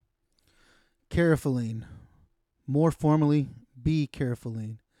Carafilline, more formally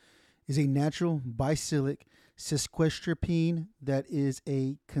B-carafilline, is a natural bicyclic sesquiterpene that is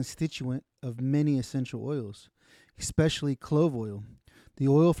a constituent of many essential oils, especially clove oil. The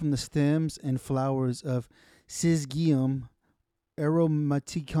oil from the stems and flowers of Syzygium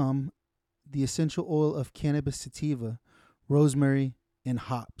aromaticum, the essential oil of cannabis sativa, rosemary, and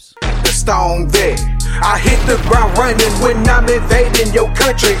hops. The Stoned Vet, I hit the ground running when I'm invading your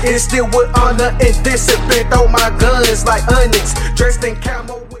country. It's still with honor and discipline. Throw my guns like onyx, dressed in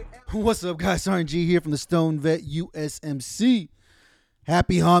camo. What's up, guys? RNG here from the Stoned Vet USMC.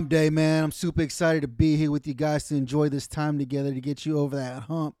 Happy hump day, man. I'm super excited to be here with you guys to enjoy this time together to get you over that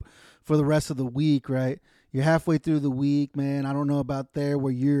hump for the rest of the week, right? You're halfway through the week, man. I don't know about there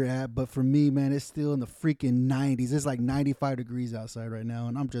where you're at, but for me, man, it's still in the freaking 90s. It's like 95 degrees outside right now,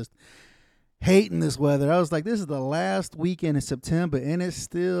 and I'm just hating this weather. I was like, this is the last weekend in September, and it's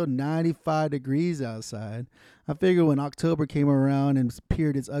still 95 degrees outside. I figured when October came around and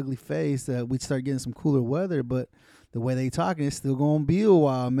peered its ugly face that we'd start getting some cooler weather, but the way they talking, it's still going to be a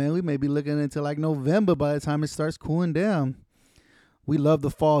while, man. We may be looking into like November by the time it starts cooling down. We love the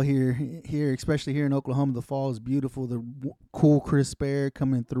fall here, especially here in Oklahoma. The fall is beautiful. The cool, crisp air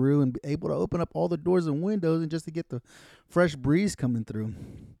coming through and able to open up all the doors and windows and just to get the fresh breeze coming through.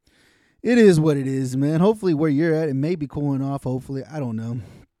 It is what it is, man. Hopefully where you're at, it may be cooling off. Hopefully, I don't know.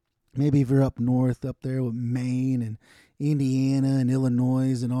 Maybe if you're up north, up there with Maine and Indiana and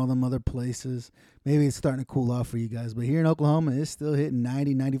Illinois and all them other places, maybe it's starting to cool off for you guys. But here in Oklahoma, it's still hitting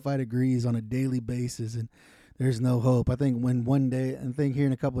 90, 95 degrees on a daily basis, and there's no hope. I think here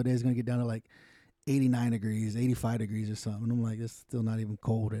in a couple of days, it's going to get down to like 89 degrees, 85 degrees or something. I'm like, it's still not even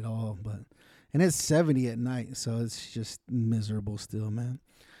cold at all. And it's 70 at night, so it's just miserable still, man.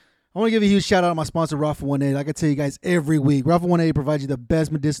 I want to give a huge shout out to my sponsor, Rafa 180. Like I tell you guys every week, Rafa 180 provides you the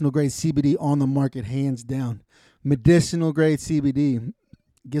best medicinal grade CBD on the market, hands down. Medicinal grade CBD.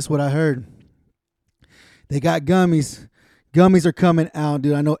 Guess what I heard? They got gummies. Gummies are coming out,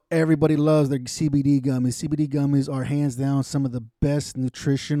 dude. I know everybody loves their CBD gummies. CBD gummies are hands down some of the best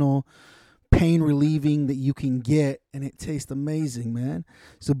nutritional, pain relieving that you can get, and it tastes amazing, man.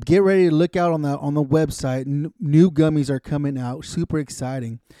 So get ready to look out on the website. New gummies are coming out. Super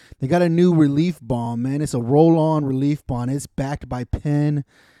exciting. They got a new relief balm, man. It's a roll-on relief balm. It's backed by Penn,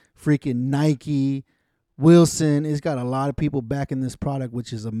 freaking Nike, Wilson. It's got a lot of people backing this product,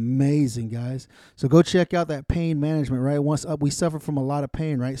 which is amazing, guys. So go check out that pain management, right? Once we suffer from a lot of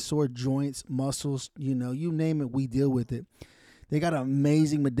pain, right? Sore joints, muscles, you name it, we deal with it. They got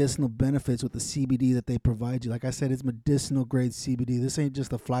amazing medicinal benefits with the CBD that they provide you. Like I said, it's medicinal grade CBD. This ain't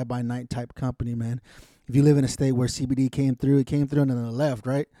just a fly-by-night type company, man. If you live in a state where CBD came through, it came through and then it left,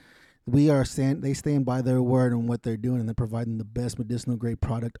 right? They stand by their word and what they're doing, and they're providing the best medicinal grade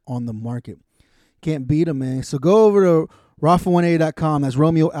product on the market. Can't beat them, man. So go over to Rafa180.com. That's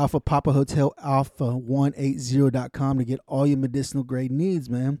Romeo Alpha Papa Hotel Alpha 180.com to get all your medicinal grade needs,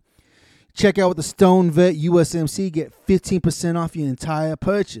 man. Check out with the Stoned Vet USMC. Get 15% off your entire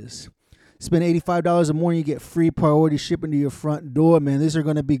purchase. Spend $85 or more and you get free priority shipping to your front door, man. These are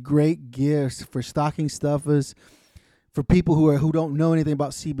going to be great gifts for stocking stuffers. For people who don't know anything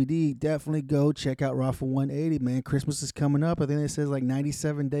about CBD, definitely go check out Rafa 180, man. Christmas is coming up. I think it says like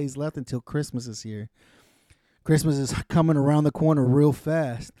 97 days left until Christmas is here. Christmas is coming around the corner real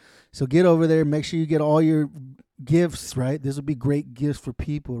fast. So get over there. Make sure you get all your gifts, right? This will be great gifts for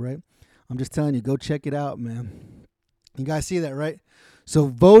people, right? I'm just telling you, go check it out, man. You guys see that, right? So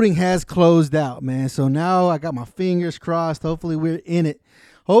voting has closed out, man. So now I got my fingers crossed. Hopefully we're in it.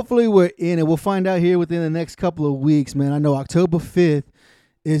 We'll find out here within the next couple of weeks, man. I know October 5th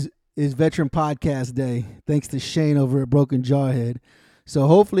is Veteran Podcast Day, thanks to Shane over at Broken Jawhead. So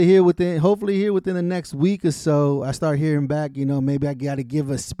hopefully here within the next week or so, I start hearing back, maybe I got to give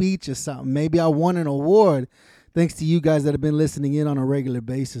a speech or something. Maybe I won an award. Thanks to you guys that have been listening in on a regular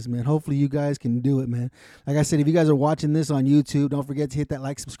basis, man. Hopefully you guys can do it, man. Like I said, if you guys are watching this on YouTube, don't forget to hit that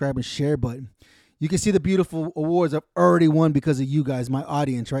like, subscribe, and share button. You can see the beautiful awards I've already won because of you guys, my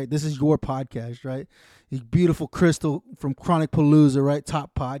audience, right? This is your podcast, right? The beautiful Crystal from Chronic Palooza, right?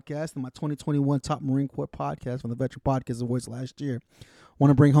 Top podcast, and my 2021 Top Marine Corps podcast from the Veteran Podcast Awards last year.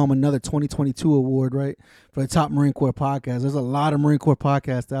 Want to bring home another 2022 award, right? For the Top Marine Corps podcast. There's a lot of Marine Corps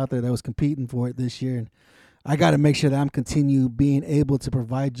podcasts out there that was competing for it this year. And I got to make sure that I'm continue being able to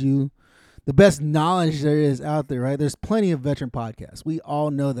provide you the best knowledge there is out there, right? There's plenty of veteran podcasts. We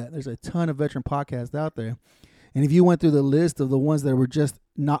all know that. There's a ton of veteran podcasts out there. And if you went through the list of the ones that were just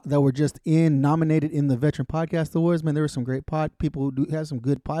nominated in the Veteran Podcast Awards, man, there were some great people who have some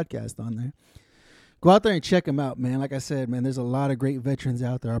good podcasts on there. Go out there and check them out, man. Like I said, man, there's a lot of great veterans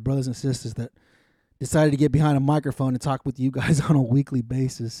out there, our brothers and sisters that decided to get behind a microphone and talk with you guys on a weekly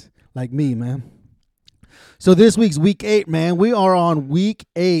basis, like me, man. So this week's week 8, man. We are on week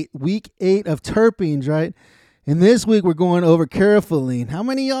 8 of terpenes, right? And this week we're going over carafilline. How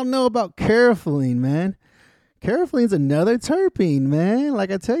many of y'all know about carafilline, man? Carafilline's another terpene, man.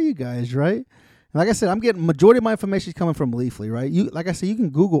 Like I tell you guys, right? Like I said, I'm getting majority of my information is coming from Leafly, right? Like I said, you can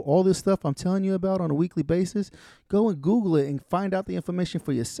Google all this stuff I'm telling you about on a weekly basis. Go and Google it and find out the information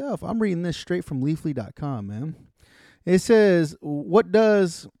for yourself. I'm reading this straight from Leafly.com, man. It says, what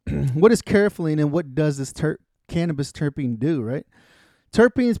is carafilline and what does this cannabis terpene do, right?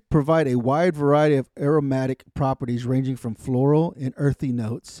 Terpenes provide a wide variety of aromatic properties ranging from floral and earthy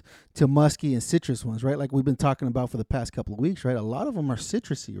notes to musky and citrus ones, right? Like we've been talking about for the past couple of weeks, right? A lot of them are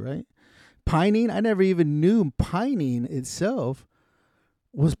citrusy, right? Pinene, I never even knew pinene itself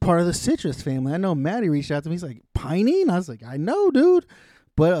was part of the citrus family. I know Maddie reached out to me. He's like, pinene? I was like, I know, dude.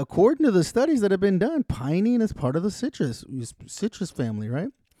 But according to the studies that have been done, pinene is part of the citrus family, right?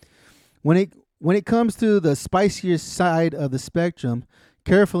 When it comes to the spicier side of the spectrum,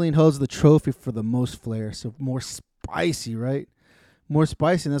 carafilline holds the trophy for the most flair. So more spicy, right? More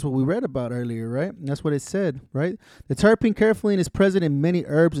spicy, and that's what we read about earlier, right? And that's what it said, right? The terpene carafilline is present in many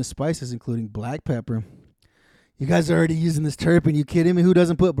herbs and spices, including black pepper. You guys are already using this terpene. You kidding me? Who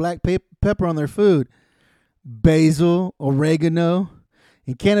doesn't put black pepper on their food? Basil, oregano,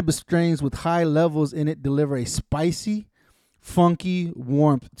 and cannabis strains with high levels in it deliver a spicy, funky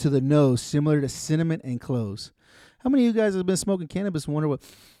warmth to the nose, similar to cinnamon and cloves. How many of you guys have been smoking cannabis and wonder what?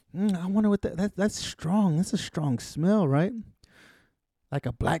 I wonder what that's strong. That's a strong smell, right? Like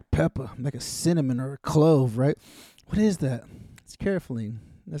a black pepper, like a cinnamon or a clove, right? What is that? It's carafilline.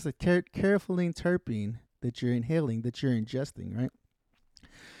 That's a carafilline terpene that you're inhaling, that you're ingesting, right?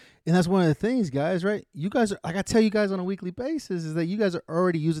 And that's one of the things, guys, right? You guys are, like I tell you guys on a weekly basis, is that you guys are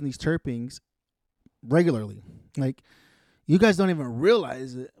already using these terpenes regularly. Like, you guys don't even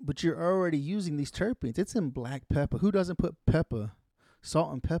realize it, but you're already using these terpenes. It's in black pepper. Who doesn't put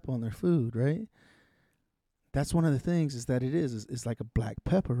salt and pepper on their food, right? That's one of the things is that it's like a black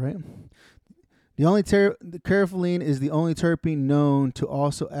pepper, right? The carafilline is the only terpene known to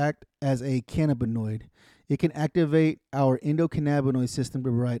also act as a cannabinoid. It can activate our endocannabinoid system to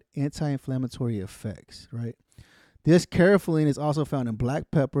provide anti-inflammatory effects, right? This carafilline is also found in black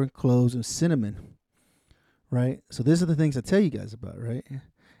pepper, cloves, and cinnamon, right? So these are the things I tell you guys about, right?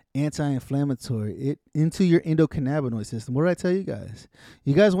 Anti-inflammatory, it into your endocannabinoid system. What did I tell you guys?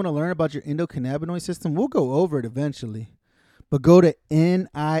 You guys want to learn about your endocannabinoid system? We'll go over it eventually. But go to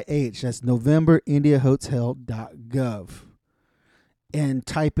NIH, that's NovemberIndiaHotel.gov, and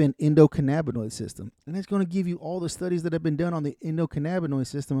type in endocannabinoid system. And it's going to give you all the studies that have been done on the endocannabinoid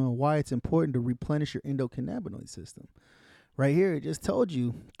system and why it's important to replenish your endocannabinoid system. Right here, it just told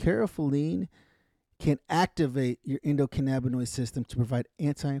you carafilline can activate your endocannabinoid system to provide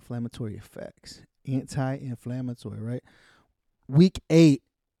anti-inflammatory effects. Anti-inflammatory, right? Week 8.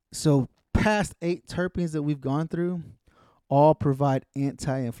 So past 8 terpenes that we've gone through all provide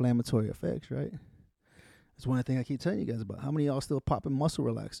anti-inflammatory effects, right? That's one thing I keep telling you guys about. How many of y'all still popping muscle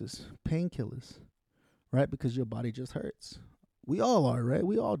relaxers, painkillers, right? Because your body just hurts. We all are, right?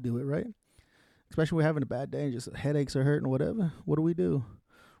 We all do it, right? Especially when we're having a bad day and just headaches are hurting or whatever. What do?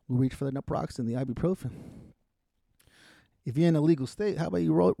 We reach for the naproxen, the ibuprofen. If you're in a legal state, how about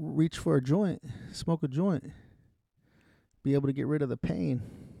you reach for a joint, smoke a joint, be able to get rid of the pain,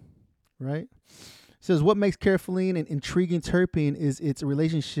 right? It says what makes carafilline an intriguing terpene is its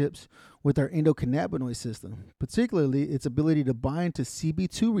relationships with our endocannabinoid system, particularly its ability to bind to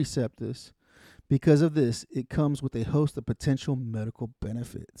CB2 receptors. Because of this, it comes with a host of potential medical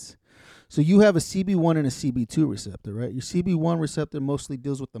benefits. So you have a CB1 and a CB2 receptor, right? Your CB1 receptor mostly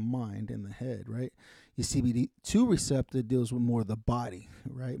deals with the mind and the head, right? Your CB2 receptor deals with more of the body,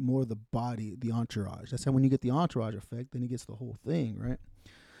 right? More of the body, the entourage. That's how when you get the entourage effect, then it gets the whole thing, right?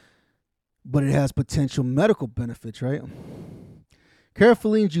 But it has potential medical benefits, right?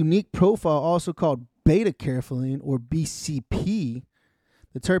 Carafilline's unique profile, also called beta-carafilline or BCP,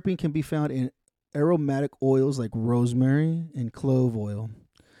 the terpene can be found in aromatic oils like rosemary and clove oil.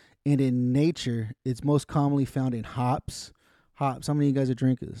 And in nature, it's most commonly found in hops. Hops. How many of you guys are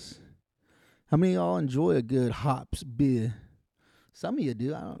drinkers? How many of y'all enjoy a good hops beer? Some of you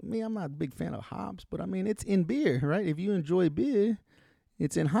do. I'm not a big fan of hops, but I mean, it's in beer, right? If you enjoy beer,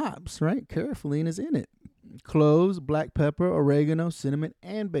 it's in hops, right? Carafilline is in it. Cloves, black pepper, oregano, cinnamon,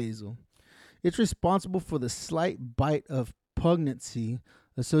 and basil. It's responsible for the slight bite of pungency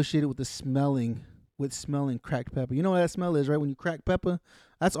associated with smelling cracked pepper. You know what that smell is, right? When you crack pepper,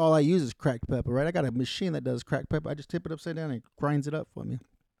 That's all I use is cracked pepper, right? I got a machine that does cracked pepper. I just tip it upside down and it grinds it up for me.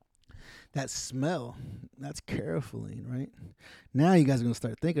 That smell, that's carafilline, right? Now you guys are going to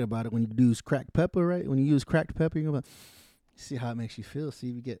start thinking about it when you use cracked pepper, right? When you use cracked pepper, you're going to see how it makes you feel. See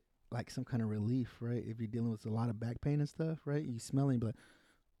if you get like some kind of relief, right? If you're dealing with a lot of back pain and stuff, right? You smell it and be like,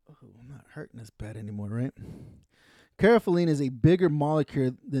 oh, I'm not hurting as bad anymore, right? Carafilline is a bigger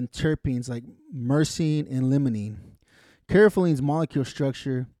molecule than terpenes like myrcene and limonene. Carafilline's molecule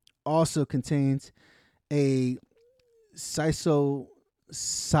structure also contains a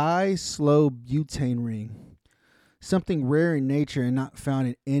cyclobutane ring, something rare in nature and not found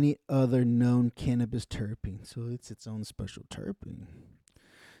in any other known cannabis terpene. So it's its own special terpene.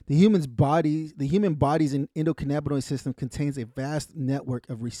 The human body's endocannabinoid system contains a vast network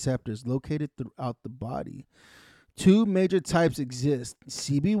of receptors located throughout the body. Two major types exist,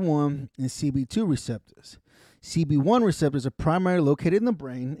 CB1 and CB2 receptors. CB1 receptors are primarily located in the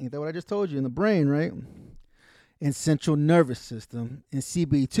brain. Ain't that what I just told you? In the brain, right? And central nervous system. And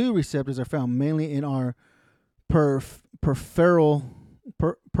CB2 receptors are found mainly in our peripheral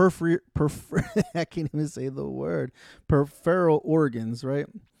I can't even say the word. Peripheral organs, right?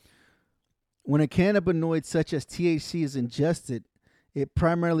 When a cannabinoid such as THC is ingested, it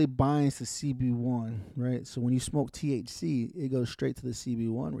primarily binds to CB1, right? So when you smoke THC, it goes straight to the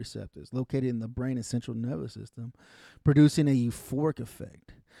CB1 receptors located in the brain and central nervous system, producing a euphoric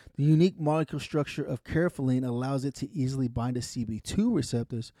effect. The unique molecular structure of carafilline allows it to easily bind to CB2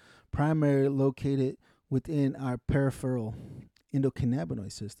 receptors, primarily located within our peripheral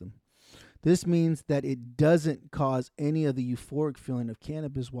endocannabinoid system. This means that it doesn't cause any of the euphoric feeling of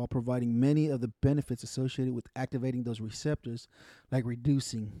cannabis while providing many of the benefits associated with activating those receptors, like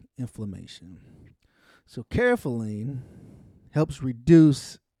reducing inflammation. So carafilline helps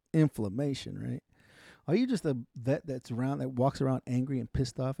reduce inflammation, right? Are you just a vet that walks around angry and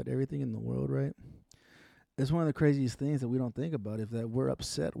pissed off at everything in the world, right? It's one of the craziest things that we don't think about is that we're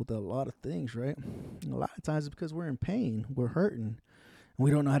upset with a lot of things, right? And a lot of times it's because we're in pain, we're hurting. We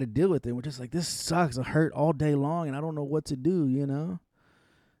don't know how to deal with it. We're just like, this sucks. I hurt all day long, and I don't know what to do, you know?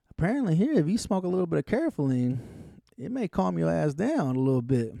 Apparently here, if you smoke a little bit of carafilline, it may calm your ass down a little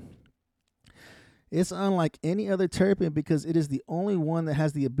bit. It's unlike any other terpene because it is the only one that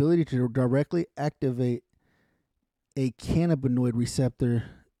has the ability to directly activate a cannabinoid receptor,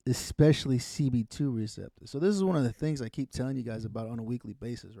 especially CB2 receptor. So this is one of the things I keep telling you guys about on a weekly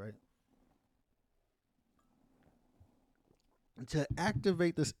basis, right? To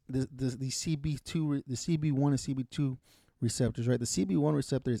activate the CB2, the CB1 and CB2 receptors, right? The CB1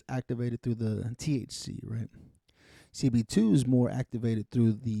 receptor is activated through the THC, right? CB2 is more activated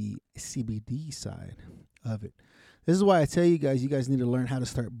through the CBD side of it. This is why I tell you guys need to learn how to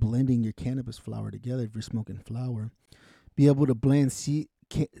start blending your cannabis flower together if you're smoking flower. Be able to blend THC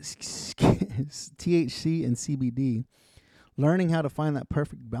and CBD. Learning how to find that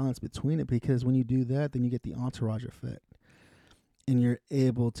perfect balance between it, because when you do that, then you get the entourage effect. And you're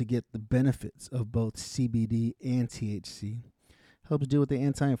able to get the benefits of both CBD and THC. Helps deal with the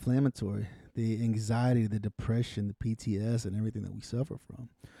anti-inflammatory, the anxiety, the depression, the PTS, and everything that we suffer from.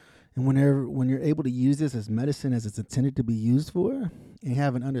 And when you're able to use this as medicine as it's intended to be used for, and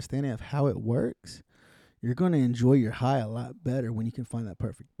have an understanding of how it works, you're going to enjoy your high a lot better when you can find that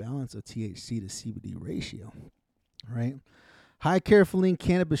perfect balance of THC to CBD ratio, right? High carafilline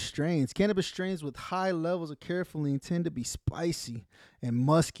cannabis strains. Cannabis strains with high levels of carafilline tend to be spicy and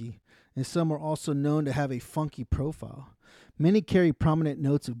musky, and some are also known to have a funky profile. Many carry prominent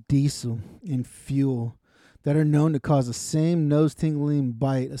notes of diesel and fuel that are known to cause the same nose-tingling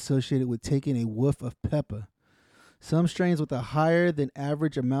bite associated with taking a whiff of pepper. Some strains with a higher than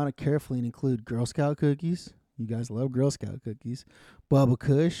average amount of carafilline include Girl Scout cookies. You guys love Girl Scout cookies. Bubba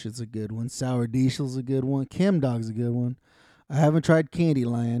Kush is a good one. Sour Diesel's a good one. Chem Dog's a good one. I haven't tried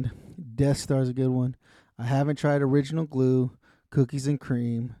Candyland. Death Star's a good one. I haven't tried Original Glue. Cookies and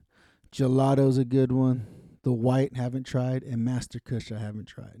Cream. Gelato's a good one. The White haven't tried. And Master Kush I haven't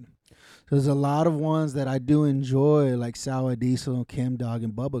tried. So there's a lot of ones that I do enjoy, like Sour Diesel, Chem Dog,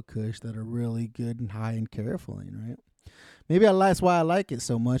 and Bubba Kush, that are really good and high in carafilline, right? Maybe that's why I like it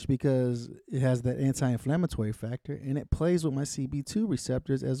so much, because it has that anti-inflammatory factor, and it plays with my CB2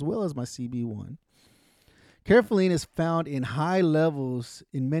 receptors as well as my CB1. Carafilline is found in high levels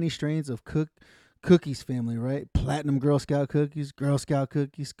in many strains of cookies family, right? Platinum Girl Scout cookies,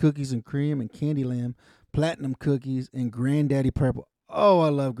 Cookies and Cream, and Candyland, Platinum cookies, and Granddaddy Purple. Oh, I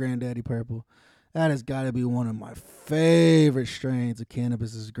love Granddaddy Purple. That has got to be one of my favorite strains of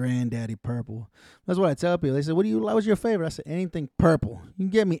cannabis is Granddaddy Purple. That's what I tell people. They say, what's your favorite? I said, anything purple. You can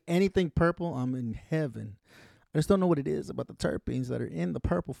get me anything purple, I'm in heaven. I just don't know what it is about the terpenes that are in the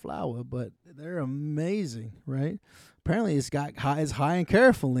purple flower, but they're amazing, right? Apparently, it's high in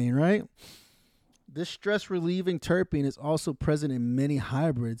caryophyllene, right? This stress-relieving terpene is also present in many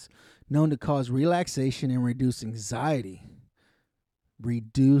hybrids, known to cause relaxation and reduce anxiety.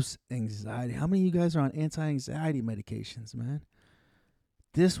 Reduce anxiety. How many of you guys are on anti-anxiety medications, man?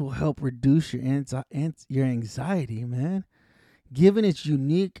 This will help reduce your anxiety, man. Given its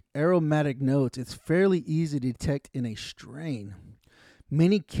unique aromatic notes, it's fairly easy to detect in a strain.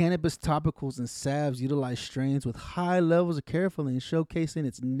 Many cannabis topicals and salves utilize strains with high levels of caryophyllene, showcasing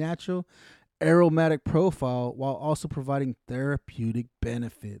its natural aromatic profile while also providing therapeutic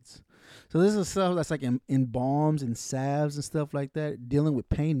benefits. So this is stuff that's like in balms and salves and stuff like that, dealing with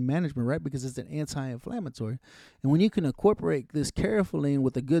pain management, right? Because it's an anti-inflammatory. And when you can incorporate this caryophyllene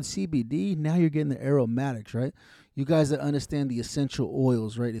with a good CBD, now you're getting the aromatics, right? You guys that understand the essential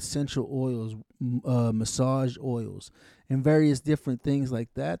oils, right? Essential oils, massage oils, and various different things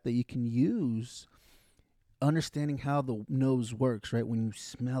like that you can use. Understanding how the nose works, right? When you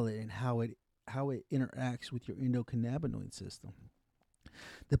smell it and how it interacts with your endocannabinoid system.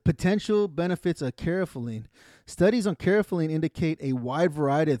 The potential benefits of caryophyllene. Studies on caryophyllene indicate a wide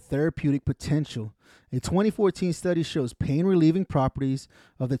variety of therapeutic potential. A 2014 study shows pain-relieving properties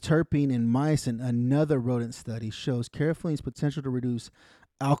of the terpene in mice, and another rodent study shows caryophyllene potential to reduce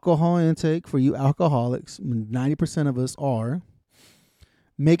alcohol intake for you alcoholics. 90% of us are,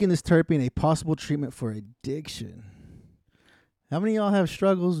 making this terpene a possible treatment for addiction. How many of y'all have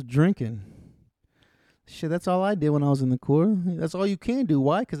struggles drinking? Shit, that's all I did when I was in the Corps. That's all you can do.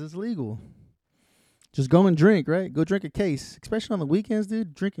 Why? Because it's legal. Just go and drink, right? Go drink a case. Especially on the weekends,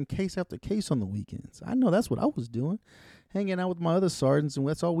 dude. Drinking case after case on the weekends. I know that's what I was doing. Hanging out with my other sergeants, and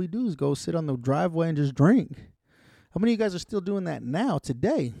that's all we do is go sit on the driveway and just drink. How many of you guys are still doing that now,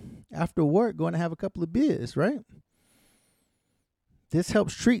 today? After work, going to have a couple of beers, right? This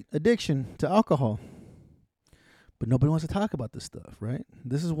helps treat addiction to alcohol. But nobody wants to talk about this stuff, right?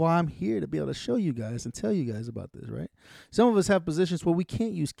 This is why I'm here, to be able to show you guys and tell you guys about this, right? Some of us have positions where we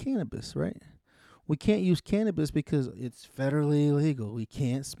can't use cannabis, right? We can't use cannabis because it's federally illegal. We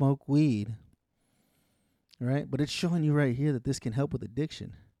can't smoke weed, right? But it's showing you right here that this can help with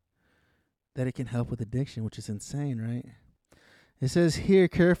addiction. That it can help with addiction, which is insane, right? It says here,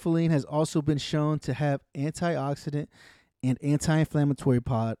 caryophyllene has also been shown to have antioxidant and anti-inflammatory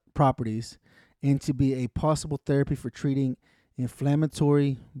properties, and to be a possible therapy for treating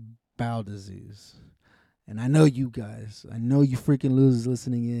inflammatory bowel disease. And I know you guys, I know you freaking losers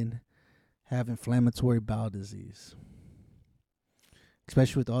listening in have inflammatory bowel disease.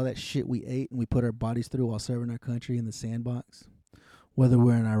 Especially with all that shit we ate and we put our bodies through while serving our country in the sandbox, whether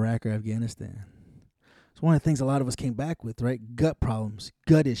we're in Iraq or Afghanistan. It's one of the things a lot of us came back with, right? Gut problems,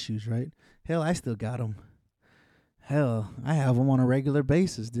 gut issues, right? Hell, I still got them. Hell, I have them on a regular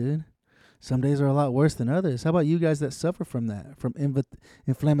basis, dude. Some days are a lot worse than others. How about you guys that suffer from that, from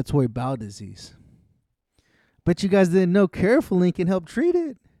inflammatory bowel disease? But you guys didn't know caryophyllene can help treat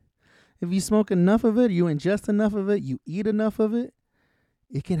it. If you smoke enough of it, you ingest enough of it, you eat enough of it,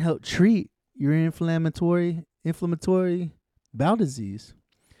 it can help treat your inflammatory bowel disease.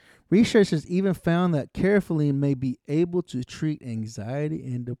 Researchers even found that caryophyllene may be able to treat anxiety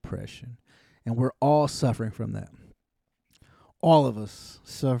and depression. And we're all suffering from that. All of us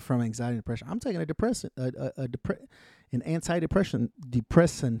suffer from anxiety and depression. I'm taking an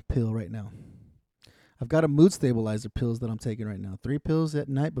antidepressant pill right now. I've got a mood stabilizer pills that I'm taking right now. 3 pills at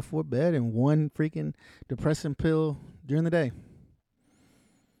night before bed and 1 freaking depressant pill during the day.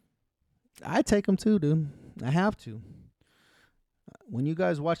 I take them too, dude. I have to. When you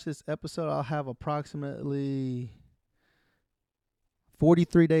guys watch this episode, I'll have approximately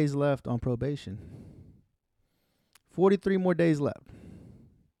 43 days left on probation. 43 more days left.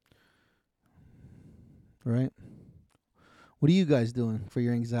 All right? What are you guys doing for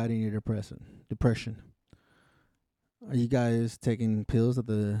your anxiety and your depression? Are you guys taking pills that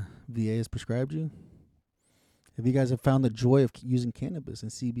the VA has prescribed you? Have you guys found the joy of using cannabis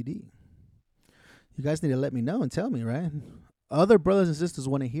and CBD? You guys need to let me know and tell me, right? Other brothers and sisters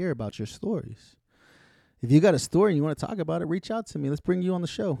want to hear about your stories. If you got a story and you want to talk about it, reach out to me. Let's bring you on the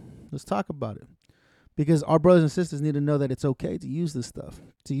show. Let's talk about it. Because our brothers and sisters need to know that it's okay to use this stuff,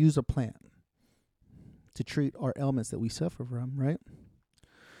 to use a plant, to treat our ailments that we suffer from, right?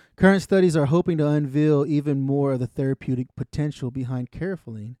 Current studies are hoping to unveil even more of the therapeutic potential behind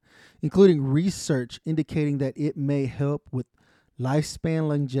caryophyllene, including research indicating that it may help with lifespan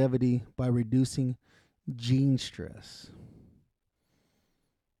longevity by reducing gene stress.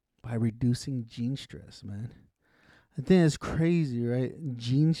 By reducing gene stress, man. I think it's crazy, right?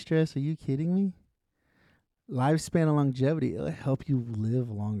 Gene stress, are you kidding me? lifespan and longevity, it'll help you live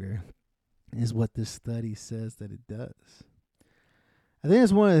longer, is what this study says that it does. I think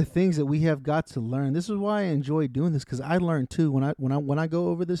it's one of the things that we have got to learn. This is why I enjoy doing this, because I learn too. When I go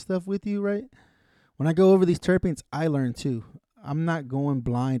over this stuff with you, right? When I go over these terpenes, I learn too. I'm not going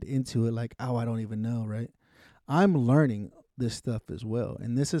blind into it like, oh, I don't even know, right? I'm learning this stuff as well,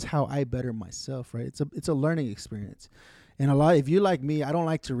 and this is how I better myself, right? It's a learning experience. And if you like me, I don't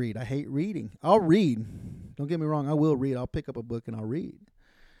like to read. I hate reading. I'll read. Don't get me wrong. I will read. I'll pick up a book and I'll read.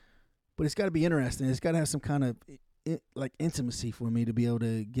 But it's got to be interesting. It's got to have some kind of intimacy for me to be able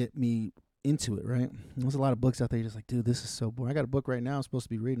to get me into it, right? There's a lot of books out there. You're just like, dude, this is so boring. I got a book right now I'm supposed to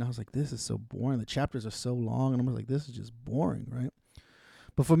be reading. I was like, this is so boring. The chapters are so long. And I'm like, this is just boring, right?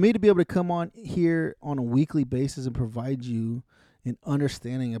 But for me to be able to come on here on a weekly basis and provide you an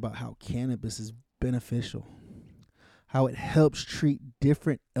understanding about how cannabis is beneficial, how it helps treat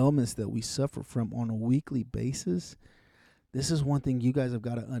different ailments that we suffer from on a weekly basis, this is one thing you guys have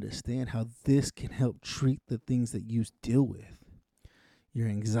got to understand, how this can help treat the things that you deal with. Your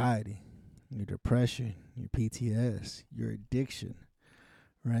anxiety, your depression, your PTS, your addiction,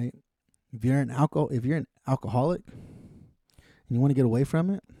 right? If you're an alcoholic and you want to get away from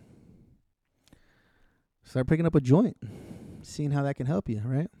it, start picking up a joint, seeing how that can help you,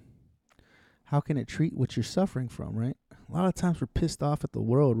 right? How can it treat what you're suffering from, right? A lot of times we're pissed off at the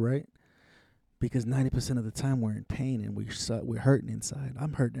world, right? Because 90% of the time we're in pain and we're hurting inside.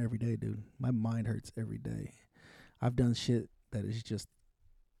 I'm hurting every day, dude. My mind hurts every day. I've done shit that is just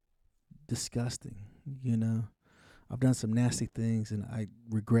disgusting, you know. I've done some nasty things and I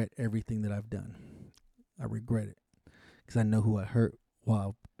regret everything that I've done. I regret it because I know who I hurt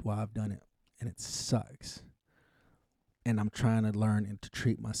while I've done it, and it sucks. And I'm trying to learn and to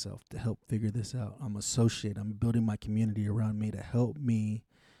treat myself to help figure this out. I'm building my community around me to help me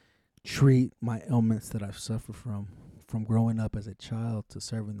treat my ailments that I've suffered from growing up as a child to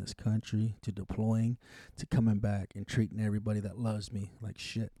serving this country, to deploying, to coming back and treating everybody that loves me like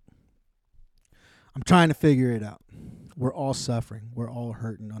shit. I'm trying to figure it out. We're all suffering. We're all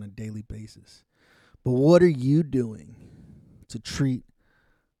hurting on a daily basis. But what are you doing to treat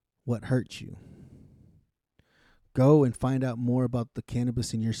what hurts you? Go and find out more about the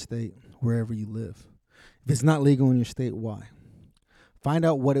cannabis in your state, wherever you live. If it's not legal in your state, why? Find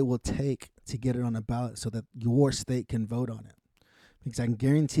out what it will take to get it on a ballot so that your state can vote on it. Because I can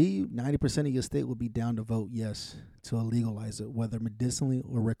guarantee you 90% of your state will be down to vote yes to legalize it, whether medicinally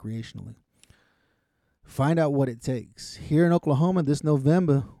or recreationally. Find out what it takes. Here in Oklahoma this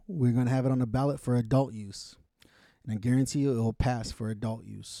November, we're going to have it on the ballot for adult use. And I guarantee you it will pass for adult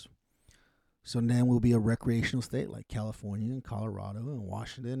use. So then we'll be a recreational state like California and Colorado and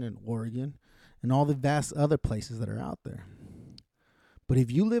Washington and Oregon and all the vast other places that are out there. But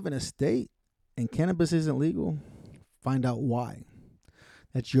if you live in a state and cannabis isn't legal, find out why.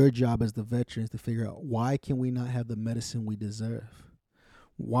 That's your job as the veterans to figure out, why can we not have the medicine we deserve?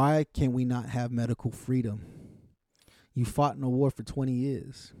 Why can we not have medical freedom? You fought in a war for 20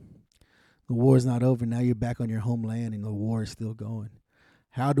 years. The war is not over. Now you're back on your homeland and the war is still going.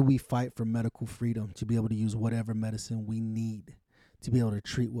 How do we fight for medical freedom to be able to use whatever medicine we need to be able to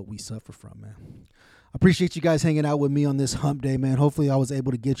treat what we suffer from, man? I appreciate you guys hanging out with me on this hump day, man. Hopefully I was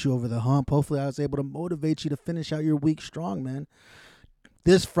able to get you over the hump. Hopefully I was able to motivate you to finish out your week strong, man.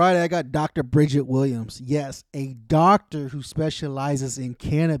 This Friday I got Dr. Bridget Williams. Yes, a doctor who specializes in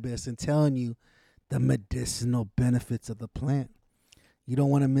cannabis and telling you the medicinal benefits of the plant. You don't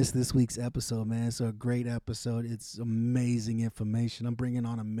want to miss this week's episode, man. It's a great episode. It's amazing information. I'm bringing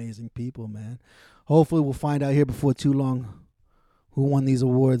on amazing people, man. Hopefully we'll find out here before too long who won these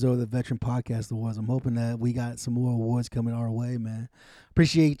awards or the Veteran Podcast Awards. I'm hoping that we got some more awards coming our way, man.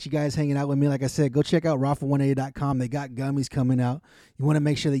 Appreciate you guys hanging out with me. Like I said, go check out raffle180.com. They got gummies coming out. You want to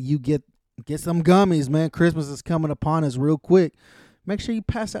make sure that you get some gummies, man. Christmas is coming upon us real quick. Make sure you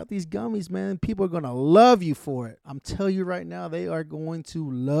pass out these gummies, man. People are going to love you for it. I'm telling you right now, they are going to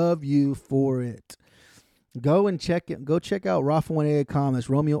love you for it. Go and check it. Go check out raffle180.com. That's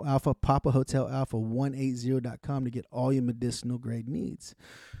Romeo Alpha, Papa Hotel Alpha 180.com to get all your medicinal grade needs.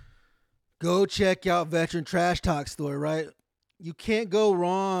 Go check out Veteran Trash Talk Store, right? You can't go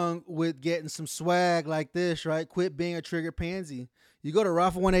wrong with getting some swag like this, right? Quit being a trigger pansy. You go to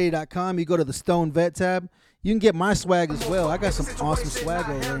raffle180.com, you go to the Stoned Vet tab, you can get my swag as well. I got some awesome swag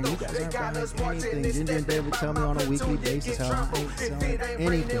over there, and you guys aren't buying anything. Ginger and David tell me on a weekly basis how I ain't selling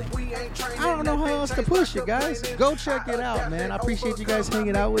anything. I don't know how else to push it, guys. Go check it out, man. I appreciate you guys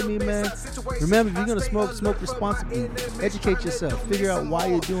hanging out with me, man. Remember, if you're going to smoke responsibly. Educate yourself. Figure out why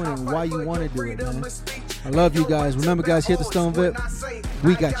you're doing it and why you want to do it, man. I love you guys. Remember, guys, here at the Stone Vet,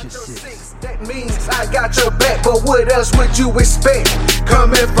 we got your six. That means I got your back, but what else would you expect?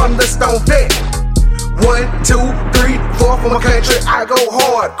 Coming from the Stoned Vet. 1, 2, 3, 4 for my country, I go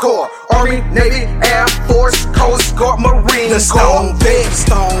hardcore. Army, Navy, Air Force, Coast Guard, Marine Corps. The Stoned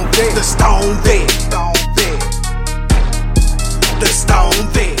Vet, the Stoned Vet.